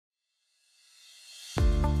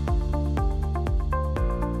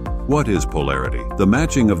What is polarity? The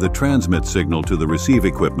matching of the transmit signal to the receive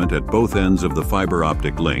equipment at both ends of the fiber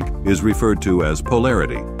optic link is referred to as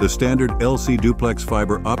polarity. The standard LC duplex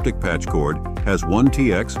fiber optic patch cord has one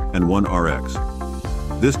TX and one RX.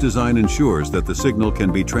 This design ensures that the signal can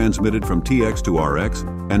be transmitted from TX to RX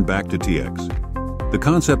and back to TX. The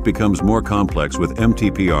concept becomes more complex with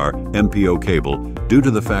MTPR MPO cable due to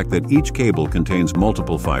the fact that each cable contains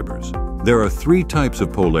multiple fibers. There are three types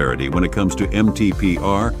of polarity when it comes to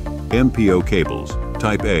MTPR MPO cables: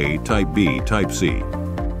 Type A, Type B, Type C.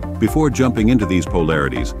 Before jumping into these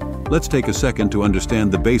polarities, let's take a second to understand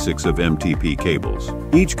the basics of MTP cables.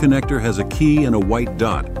 Each connector has a key and a white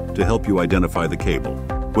dot to help you identify the cable.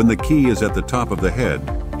 When the key is at the top of the head,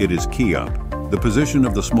 it is key up. The position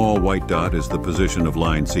of the small white dot is the position of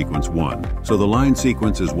line sequence 1, so the line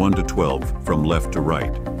sequence is 1 to 12 from left to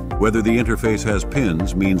right. Whether the interface has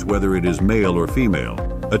pins means whether it is male or female.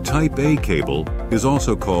 A Type A cable is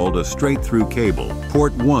also called a straight-through cable.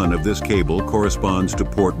 Port 1 of this cable corresponds to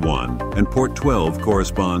port 1, and port 12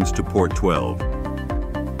 corresponds to port 12.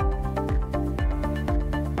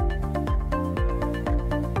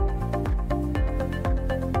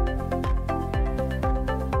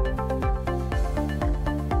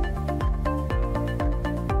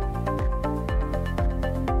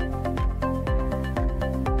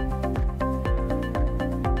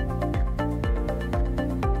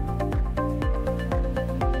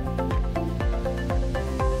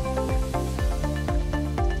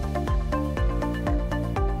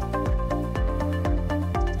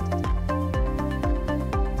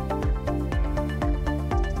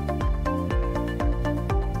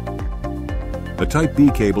 A Type B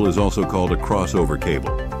cable is also called a crossover cable.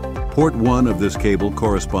 Port 1 of this cable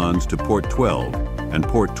corresponds to port 12, and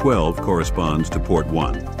port 12 corresponds to port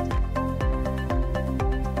 1.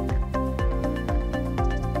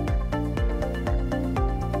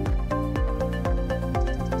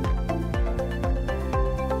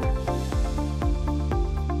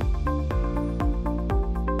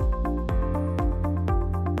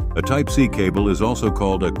 A Type C cable is also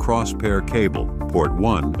called a cross-pair cable. Port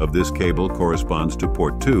 1 of this cable corresponds to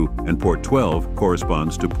port 2, and port 12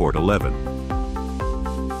 corresponds to port 11.